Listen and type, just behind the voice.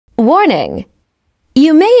Warning!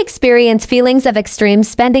 You may experience feelings of extreme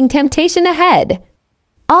spending temptation ahead.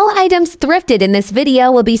 All items thrifted in this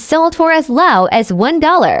video will be sold for as low as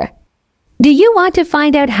 $1. Do you want to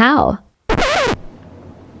find out how?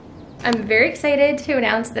 I'm very excited to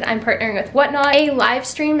announce that I'm partnering with Whatnot, a live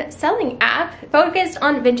stream selling app focused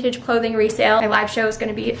on vintage clothing resale. My live show is going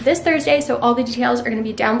to be this Thursday, so all the details are going to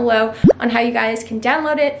be down below on how you guys can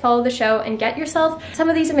download it, follow the show, and get yourself some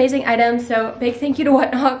of these amazing items. So big thank you to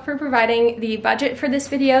Whatnot for providing the budget for this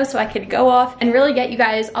video so I could go off and really get you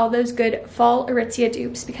guys all those good fall Aritzia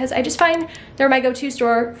dupes, because I just find they're my go-to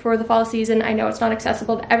store for the fall season. I know it's not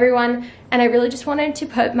accessible to everyone, and I really just wanted to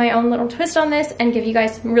put my own little twist on this and give you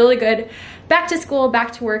guys some really good back to school,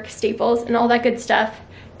 back to work staples and all that good stuff.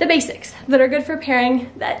 The basics that are good for pairing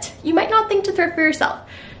that you might not think to thrift for yourself.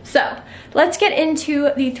 So let's get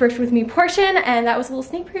into the thrift with me portion, and that was a little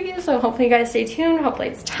sneak preview, so hopefully you guys stay tuned. Hopefully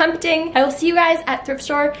it's tempting. I will see you guys at thrift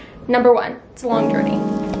store number 1. It's a long journey.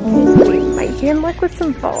 We might be in luck with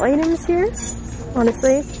some fall items here.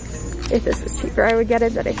 Honestly, if this was cheaper I would get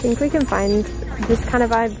it, but I think we can find this kind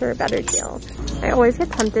of vibe for a better deal. I always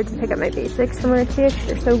get tempted to pick up my basics from Aritzia because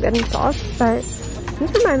they're so good and soft, but I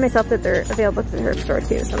need to remind myself that they're available at the thrift store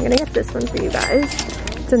too, so I'm gonna get this one for you guys.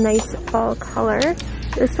 It's a nice fall color.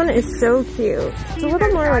 This one is so cute. It's a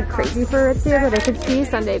little more like crazy for Aritzia, but I could see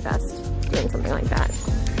Sunday Best doing something like that.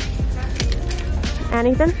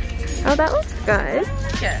 Anything? Oh, that looks good.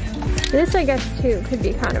 Yeah. This, I guess, too, could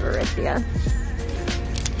be kind of Aritzia.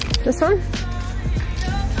 This one?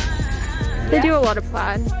 They do a lot of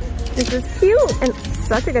plaid. This is cute and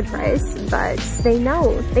such a good price, but they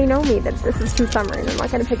know me that this is too summer and I'm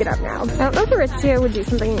not gonna pick it up now. I don't know if Aritzia would do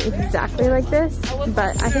something exactly like this,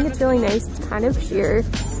 but I think it's really nice. It's kind of sheer.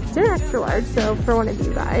 It's an extra large, so for one of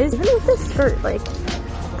you guys, even with this skirt, like,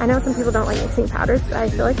 I know some people don't like mixing patterns, but I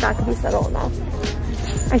feel like that could be subtle enough.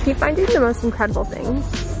 I keep finding the most incredible things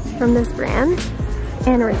from this brand,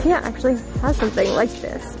 and Aritzia actually has something like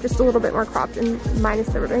this, just a little bit more cropped and minus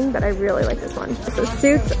the ribbing, but I really like this one. So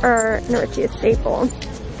suits are an Aritzia staple.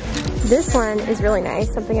 This one is really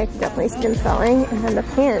nice, something I could definitely see them selling. And then the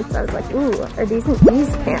pants, I was like, ooh, are these an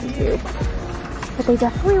ease pant too? But they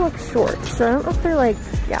definitely look short, so I don't know if they're like,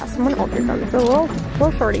 yeah, someone altered them, so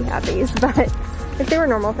we'll shorty have these, but if they were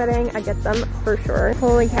normal fitting, I'd get them for sure.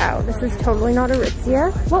 Holy cow, this is totally not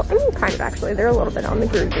Aritzia. Well, I mean, kind of actually. They're a little bit on the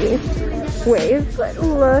groovy wave, but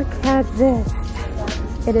look at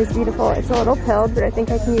this. It is beautiful. It's a little pilled, but I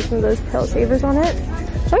think I can use some of those pill shavers on it.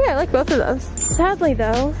 Oh yeah, I like both of those. Sadly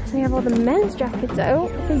though, they have all the men's jackets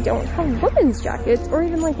out. They don't have women's jackets or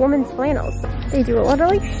even like women's flannels. They do a lot of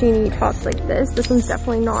like sheeny tops like this. This one's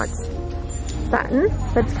definitely not satin,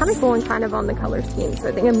 but it's kind of cool and kind of on the color scheme, so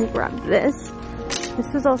I think I'm gonna grab this.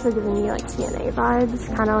 This was also giving me like TNA vibes,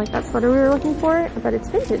 kind of like that's what we were looking for, but it's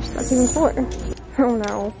vintage, so that's even cooler. Oh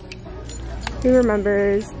no. Who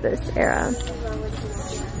remembers this era?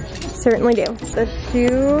 Certainly do. The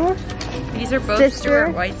shoe. These are both sister.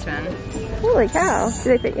 Stuart Weitzman. Holy cow. Do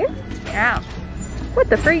they fit you? Yeah. What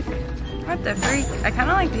the freak? What the freak? I kind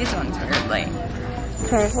of like these ones weirdly.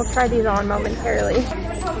 Okay, we'll try these on momentarily.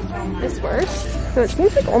 This works. So it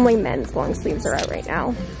seems like only men's long sleeves are out right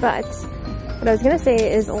now, but what I was gonna say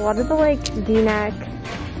is a lot of the like V-neck,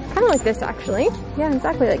 kind of like this actually. Yeah,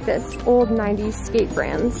 exactly like this. Old 90s skate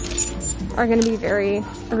brands are gonna be very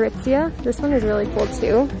Aritzia. This one is really cool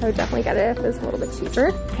too. I would definitely get it if it was a little bit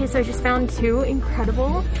cheaper. Okay, so I just found 2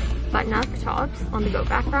 incredible button-up tops on the Go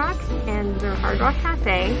Back rack, and the Hard Rock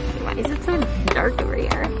Cafe. Why is it so dark over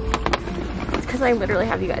here? It's because I literally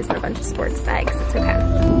have you guys in a bunch of sports bags. It's okay.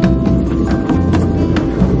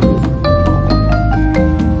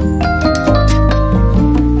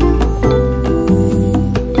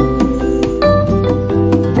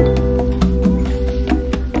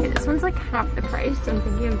 I'm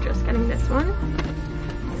thinking of just getting this one.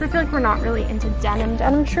 So I feel like we're not really into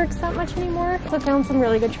denim shirts that much anymore. So I found some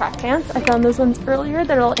really good track pants. I found those ones earlier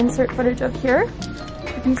that I'll insert footage of here.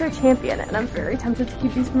 But these are Champion, and I'm very tempted to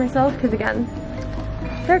keep these for myself because again,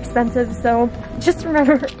 they're expensive. So just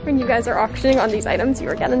remember, when you guys are auctioning on these items, you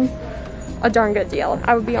are getting a darn good deal.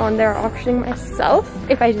 I would be on there auctioning myself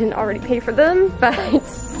if I didn't already pay for them, but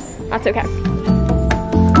that's okay.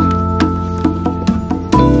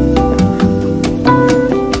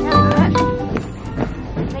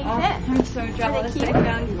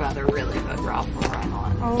 They're really good Ralph Lauren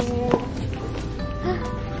ones. Oh,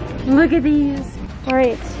 look at these. All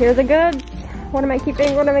right, here are the goods. What am I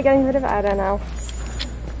keeping? What am I getting rid of? I don't know.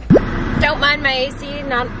 Don't mind my AC,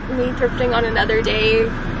 not me thrifting on another day.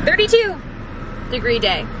 32-degree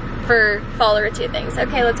day for fall Aritzia things.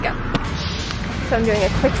 Okay, let's go. So I'm doing a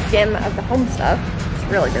quick skim of the home stuff.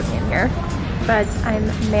 really busy in here. But I'm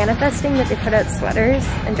manifesting that they put out sweaters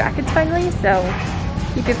and jackets finally, so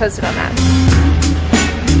keep you posted on that.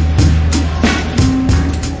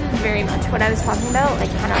 This is very much what I was talking about,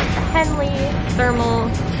 like kind of like the Henley, thermal,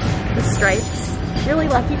 the stripes. Really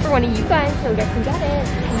lucky for one of you guys who'll get to get it.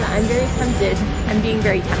 And I'm very tempted. I'm being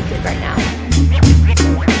very tempted right now.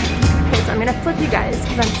 Okay, so I'm gonna flip you guys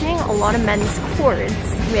because I'm seeing a lot of men's cords,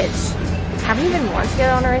 which I haven't even wanted to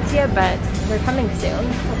get on Aritzia, but they're coming soon.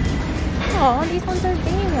 Oh, these ones are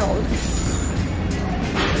Daniels.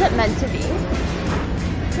 Is it meant to be?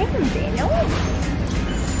 Damn, Daniels.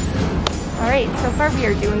 Alright, so far we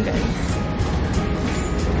are doing good.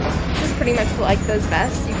 This is pretty much like those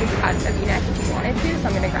vests. You could cut a v-neck if you wanted to, so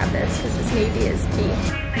I'm gonna grab this because this navy is key.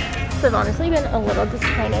 So I've honestly been a little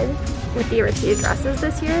disappointed with the Aritzia dresses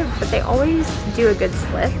this year, but they always do a good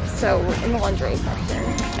slip, so we're in the lingerie section.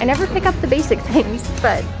 I never pick up the basic things,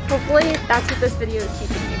 but hopefully that's what this video is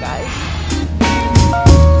teaching you guys.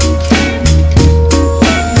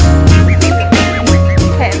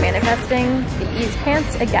 Okay, I'm manifesting the Ease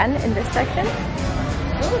pants again in this section.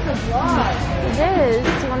 It was a vlog. It is. Do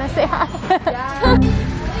you want to say hi? Yeah.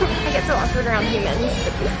 I get so awkward around humans,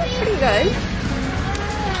 but these look pretty good.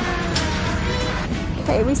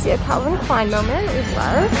 Okay, we see a Calvin Klein moment. We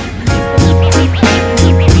love.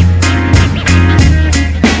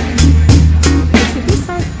 The two-piece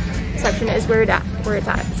section is where it's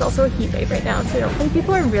at. It's also a heat wave right now, so I don't think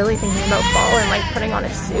people are really thinking about fall and like putting on a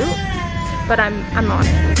suit. But I'm on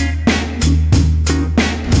it.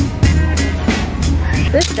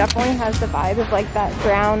 This definitely has the vibe of like that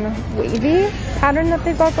brown wavy pattern that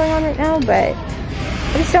they've got going on right now, but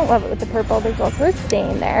I just don't love it with the purple. There's also a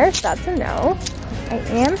stain there, so that's a no. I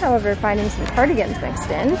am, however, finding some cardigans mixed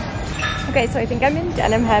in. Okay, so I think I'm in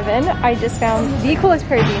denim heaven. I just found the coolest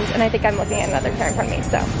pair of jeans, and I think I'm looking at another pair in front of me,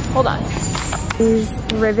 so hold on. These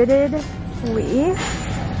riveted Lee.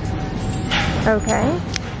 Okay.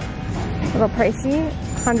 A little pricey,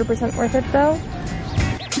 100% worth it though.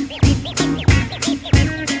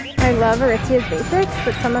 I love Aritzia's basics,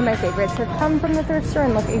 but some of my favorites have come from the thrift store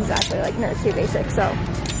and look exactly like an Aritzia basic, so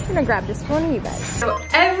I'm gonna grab just one of you guys. So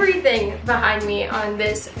everything behind me on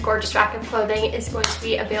this gorgeous rack of clothing is going to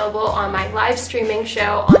be available on my live streaming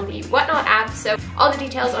show on the Whatnot app, so all the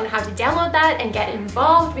details on how to download that and get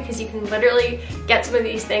involved, because you can literally get some of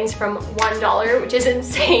these things from $1, which is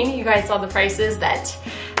insane. You guys saw the prices that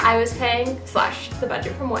I was paying slash the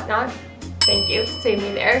budget from Whatnot. Thank you, save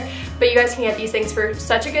me there. But you guys can get these things for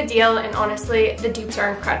such a good deal, and honestly, the dupes are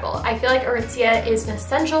incredible. I feel like Aritzia is an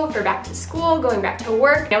essential for back to school, going back to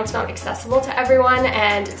work. I know it's not accessible to everyone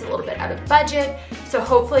and it's a little bit out of budget, so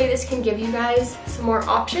hopefully this can give you guys some more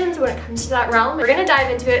options when it comes to that realm. We're gonna dive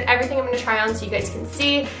into it, everything I'm gonna try on so you guys can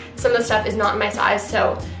see. Some of the stuff is not in my size,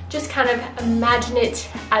 so just kind of imagine it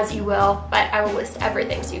as you will, but I will list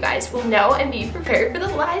everything so you guys will know and be prepared for the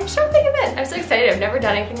live shopping event. I'm so excited. I've never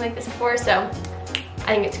done anything like this before, so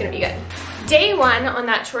I think it's gonna be good. Day one on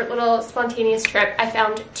that short little spontaneous trip, I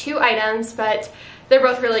found 2 items, but they're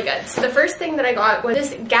both really good. So the first thing that I got was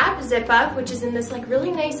this Gap zip up, which is in this like really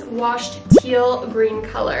nice washed teal green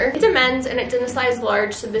color. It's a men's and it's in a size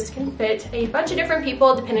large, so this can fit a bunch of different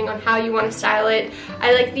people depending on how you want to style it.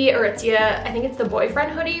 I like the Aritzia, I think it's the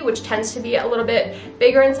boyfriend hoodie, which tends to be a little bit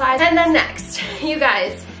bigger in size. And then next, you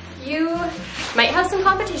guys, you might have some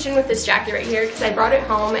competition with this jacket right here because I brought it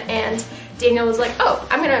home and Daniel was like, oh,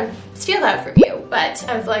 I'm gonna steal that from you. But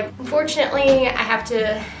I was like, unfortunately, I have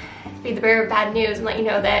to be the bearer of bad news and let you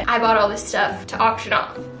know that I bought all this stuff to auction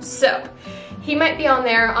off. So he might be on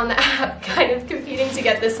there on the app kind of competing to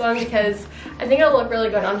get this one because I think it'll look really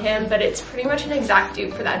good on him, but it's pretty much an exact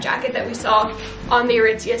dupe for that jacket that we saw on the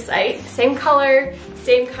Aritzia site. Same color,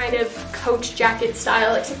 same kind of Coach jacket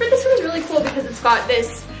style, except for this one's really cool because it's got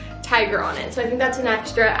this tiger on it. So I think that's an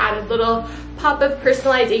extra added little pop of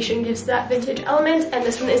personalization, gives that vintage element, and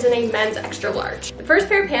this one is in a men's extra large. The first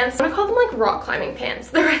pair of pants, I'm gonna call them like rock climbing pants.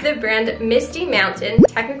 They're the brand Misty Mountain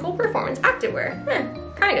Technical Performance Activewear.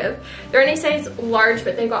 Kind of. They're in a size large,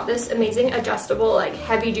 but they've got this amazing adjustable like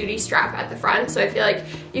heavy duty strap at the front, so I feel like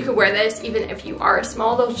you could wear this even if you are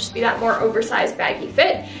small. They'll just be that more oversized baggy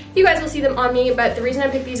fit. You guys will see them on me, but the reason I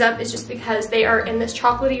picked these up is just because they are in this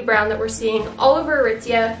chocolatey brown that we're seeing all over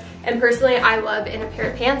Aritzia, and personally I love in a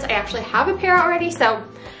pair of pants. I actually have a pair already, so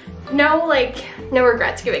no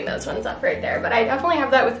regrets giving those ones up right there, but I definitely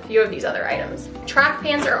have that with a few of these other items. Track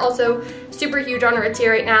pants are also super huge on Aritzia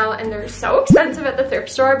right now, and they're so expensive at the thrift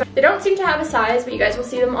store, but they don't seem to have a size, but you guys will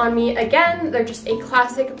see them on me again. They're just a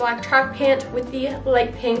classic black track pant with the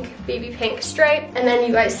light pink, baby pink stripe. And then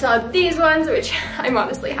you guys saw these ones, which I'm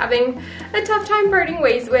honestly having a tough time parting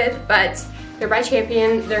ways with, but They're by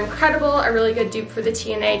Champion. They're incredible, a really good dupe for the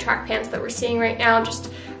TNA track pants that we're seeing right now.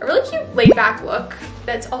 Just a really cute laid back look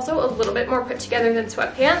that's also a little bit more put together than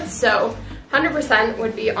sweatpants. So 100%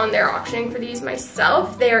 would be on there auctioning for these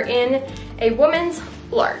myself. They are in a woman's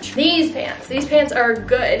large. These pants are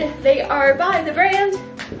good. They are by the brand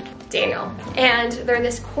Daniel. And they're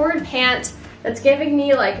this cord pant that's giving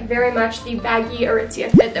me like very much the baggy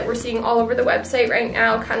Aritzia fit that we're seeing all over the website right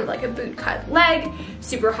now, kind of like a boot cut leg,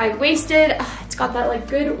 super high waisted. It's got that like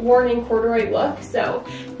good worn-in corduroy look, so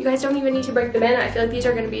you guys don't even need to break them in. I feel like these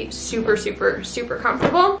are gonna be super, super, super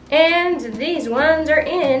comfortable. And these ones are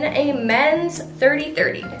in a men's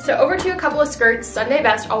 30-30. So over to a couple of skirts. Sunday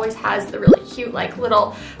Best always has the really cute like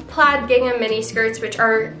little plaid gingham mini skirts, which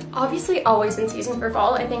are obviously always in season for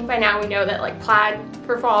fall. I think by now we know that like plaid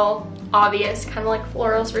for fall, obvious, kind of like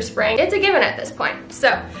florals for spring. It's a given at this point.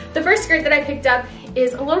 So the first skirt that I picked up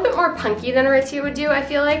is a little bit more punky than Aritzia would do, I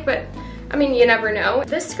feel like, but I mean, you never know.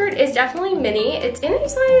 This skirt is definitely mini. It's in a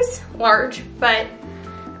size large, but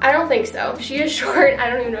I don't think so. She is short. I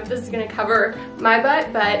don't even know if this is gonna cover my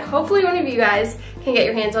butt, but hopefully one of you guys can get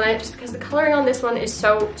your hands on it just because the coloring on this one is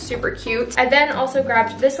so super cute. I then also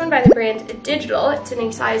grabbed this one by the brand Digital. It's in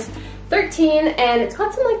a size 13, and it's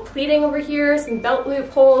got some like pleating over here, some belt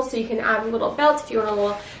loopholes, so you can add a little belt if you want a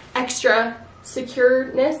little extra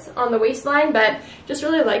secureness on the waistline, but just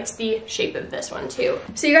really liked the shape of this one too.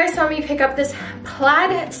 So you guys saw me pick up this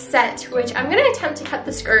plaid set, which I'm gonna attempt to cut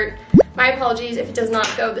the skirt. My apologies if it does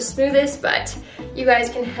not go the smoothest, but you guys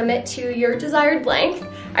can hem it to your desired length.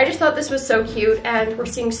 I just thought this was so cute, and we're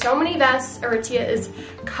seeing so many vests. Aritzia is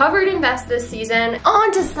covered in vests this season.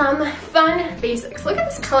 On to some fun basics. Look at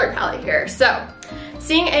this color palette here. So,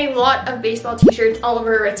 seeing a lot of baseball t-shirts all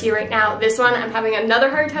over Aritzia right now. This one I'm having another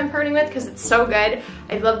hard time parting with because it's so good.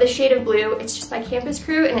 I love this shade of blue. It's just by Campus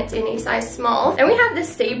Crew, and it's in a size small. And we have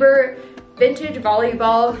this Sabre vintage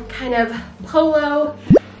volleyball kind of polo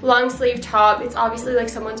long sleeve top. It's obviously like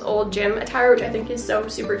someone's old gym attire, which I think is so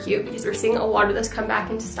super cute because we're seeing a lot of this come back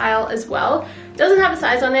into style as well. Doesn't have a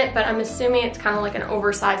size on it, but I'm assuming it's kind of like an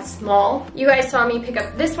oversized small. You guys saw me pick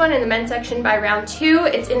up this one in the men's section by round 2.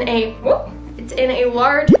 It's in a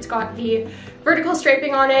large. It's got the vertical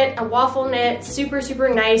striping on it, a waffle knit, super, super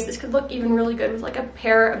nice. This could look even really good with like a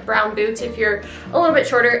pair of brown boots if you're a little bit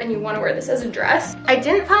shorter and you want to wear this as a dress. I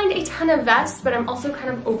didn't find a ton of vests, but I'm also kind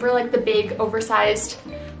of over like the big oversized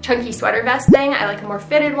chunky sweater vest thing. I like a more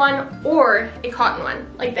fitted one or a cotton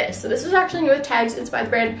one like this. So this was actually new with tags. It's by the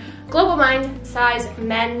brand Global Mind, size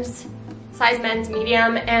men's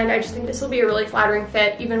medium, and I just think this will be a really flattering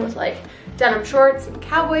fit even with like denim shorts and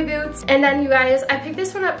cowboy boots. And then you guys, I picked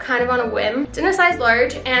this one up kind of on a whim. It's in a size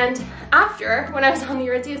large, and after, when I was on the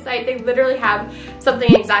Aritzia site, they literally have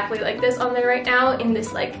something exactly like this on there right now in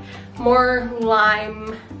this like more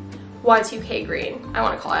lime Y2K green, I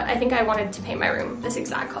want to call it. I think I wanted to paint my room this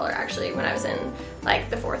exact color actually when I was in like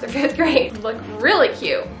the 4th or 5th grade. Look really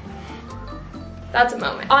cute. That's a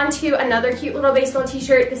moment. On to another cute little baseball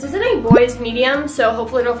t-shirt. This is in a boy's medium, so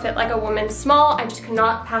hopefully it'll fit like a woman's small. I just could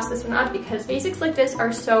not pass this one up because basics like this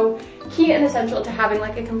are so key and essential to having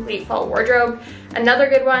like a complete fall wardrobe. Another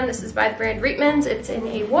good one, this is by the brand Reitmans. It's in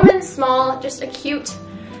a woman's small, just a cute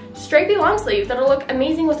stripy long sleeve that'll look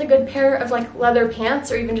amazing with a good pair of like leather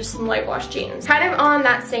pants or even just some light wash jeans. Kind of on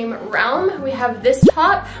that same realm, we have this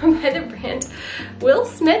top by the brand Will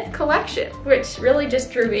Smith Collection, which really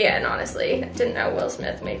just drew me in, honestly. I didn't know Will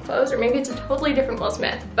Smith made clothes, or maybe it's a totally different Will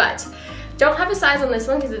Smith, but don't have a size on this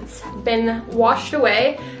one because it's been washed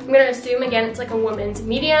away. I'm gonna assume again it's like a woman's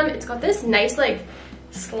medium. It's got this nice like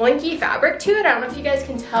slinky fabric to it. I don't know if you guys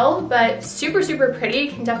can tell, but super, super pretty.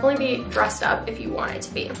 Can definitely be dressed up if you want it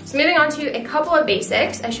to be. So moving on to a couple of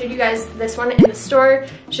basics. I showed you guys this one in the store.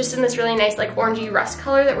 It's just in this really nice like orangey rust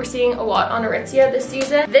color that we're seeing a lot on Aritzia this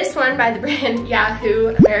season. This one by the brand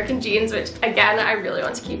Yahoo American Jeans, which again, I really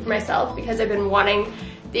want to keep for myself because I've been wanting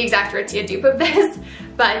the exact Aritzia dupe of this,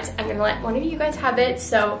 but I'm gonna let one of you guys have it.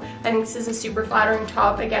 So I think this is a super flattering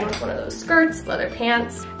top, again with one of those skirts, leather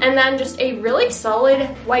pants, and then just a really solid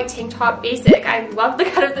white tank top basic. I love the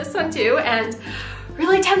cut of this one too, and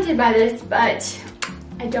really tempted by this, but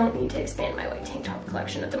I don't need to expand my white tank top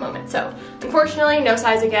collection at the moment. So unfortunately, no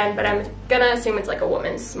size again, but I'm gonna assume it's like a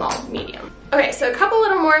woman's small medium. Okay, so a couple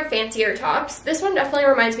little more fancier tops. This one definitely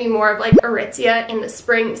reminds me more of like Aritzia in the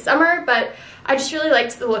spring, summer, but I just really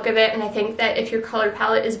liked the look of it, and I think that if your color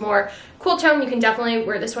palette is more cool tone, you can definitely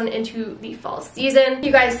wear this one into the fall season.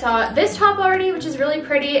 You guys saw this top already, which is really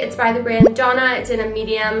pretty. It's by the brand Donna. It's in a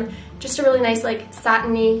medium, just a really nice like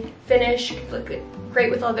satiny finish. Look at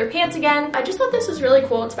great with leather pants again. I just thought this was really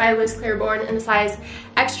cool. It's by Liz Claiborne in the size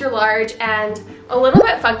extra large and a little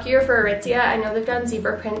bit funkier for Aritzia. I know they've done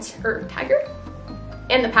zebra print or tiger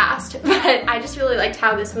in the past, but I just really liked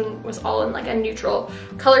how this one was all in like a neutral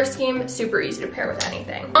color scheme, super easy to pair with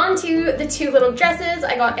anything. On to the two little dresses.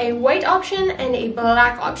 I got a white option and a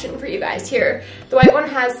black option for you guys here. The white one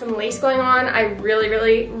has some lace going on. I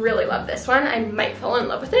really love this one. I might fall in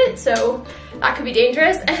love with it, so that could be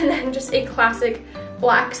dangerous. And then just a classic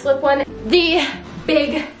black slip one. The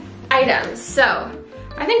big items. So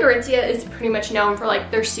I think Aritzia is pretty much known for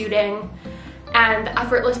like their suiting and the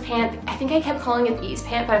effortless pant. I think I kept calling it the ease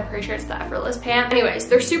pant, but I'm pretty sure it's the effortless pant. Anyways,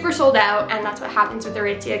 they're super sold out, and that's what happens with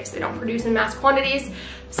Aritzia because they don't produce in mass quantities.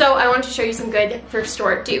 So I wanted to show you some good thrift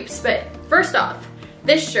store dupes. But first off,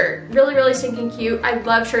 this shirt, really stinking cute. I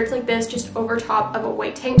love shirts like this just over top of a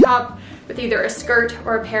white tank top with either a skirt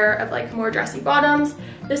or a pair of like more dressy bottoms.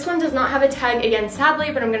 This one does not have a tag again, sadly,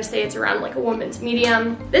 but I'm gonna say it's around like a woman's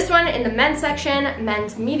medium. This one in the men's section,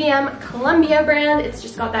 men's medium, Columbia brand. It's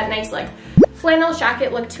just got that nice like flannel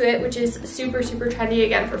jacket look to it, which is super trendy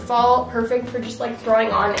again for fall. Perfect for just like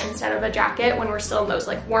throwing on instead of a jacket when we're still in those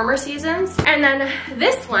like warmer seasons. And then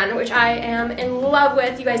this one, which I am in love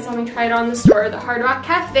with. You guys saw me try it on in the store, the Hard Rock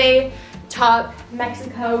Cafe top,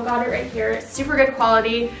 Mexico, got it right here. Super good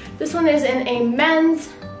quality. This one is in a men's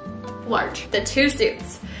large, the two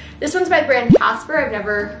suits. This one's by the brand Casper. I've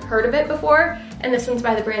never heard of it before. And this one's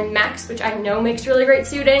by the brand Max, which I know makes really great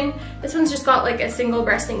suiting. This one's just got like a single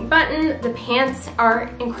breasting button. The pants are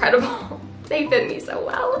incredible. They fit me so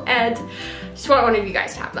well, and just want one of you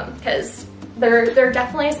guys to have them because they're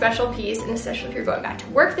definitely a special piece, and especially if you're going back to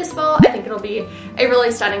work this fall, I think it'll be a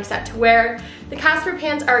really stunning set to wear. The Casper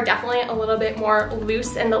pants are definitely a little bit more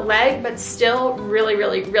loose in the leg, but still really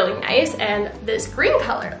nice. And this green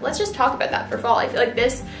color, let's just talk about that for fall. I feel like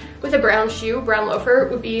this with a brown shoe, brown loafer,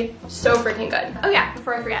 would be so freaking good. Oh yeah,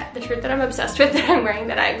 before I forget, the shirt that I'm obsessed with that I'm wearing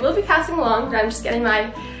that I will be passing along, but I'm just getting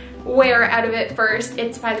my wear out of it first.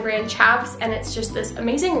 It's by the brand Chaps, and it's just this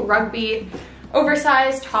amazing rugby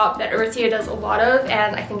oversized top that Aritzia does a lot of,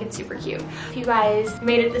 and I think it's super cute. If you guys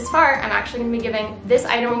made it this far, I'm actually gonna be giving this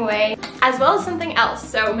item away as well as something else,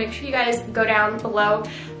 so make sure you guys go down below,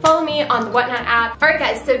 follow me on the Whatnot app. All right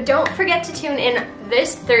guys, so don't forget to tune in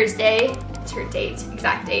this Thursday, it's her date,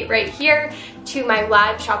 exact date right here, to my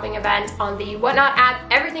live shopping event on the Whatnot app.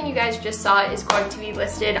 Everything you guys just saw is going to be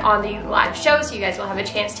listed on the live show, so you guys will have a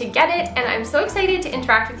chance to get it, and I'm so excited to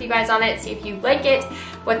interact with you guys on it, see if you like it,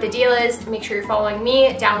 what the deal is. Make sure you're following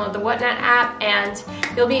me, download the Whatnot app, and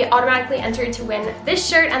you'll be automatically entered to win this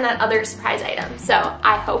shirt and that other surprise item. So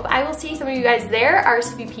I hope I will see some of you guys there.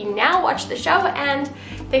 RSVP now, watch the show, and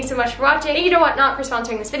thanks so much for watching. Thank you to Whatnot for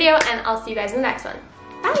sponsoring this video, and I'll see you guys in the next one.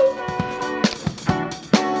 Bye!